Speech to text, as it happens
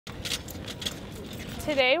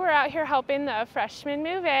Today we're out here helping the freshmen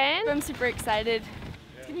move in. I'm super excited.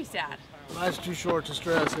 It's gonna be sad. Life's too short to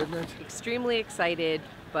stress, isn't it? Extremely excited,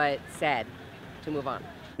 but sad to move on.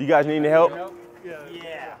 You guys need any help?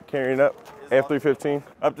 Yeah. Carrying up F-315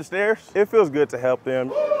 up the stairs. It feels good to help them.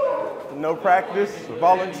 No practice,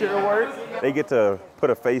 volunteer work. They get to put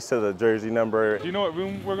a face to the jersey number. Do you know what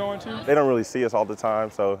room we're going to? They don't really see us all the time,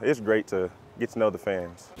 so it's great to get to know the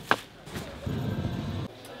fans.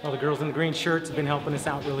 Well, the girls in the green shirts have been helping us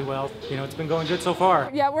out really well. You know, it's been going good so far.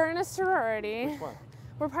 Yeah, we're in a sorority. Which one?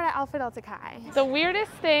 We're part of Alpha Delta Chi. The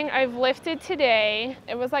weirdest thing I've lifted today,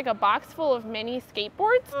 it was like a box full of mini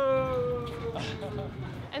skateboards.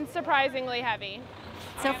 And surprisingly heavy.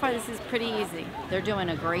 So far, this is pretty easy. They're doing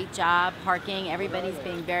a great job parking. Everybody's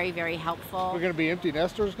being very, very helpful. We're going to be empty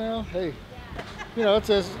nesters now. Hey, you know, it's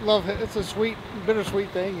a sweet, bittersweet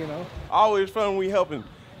thing, you know. Always fun when we helping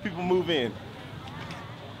people move in.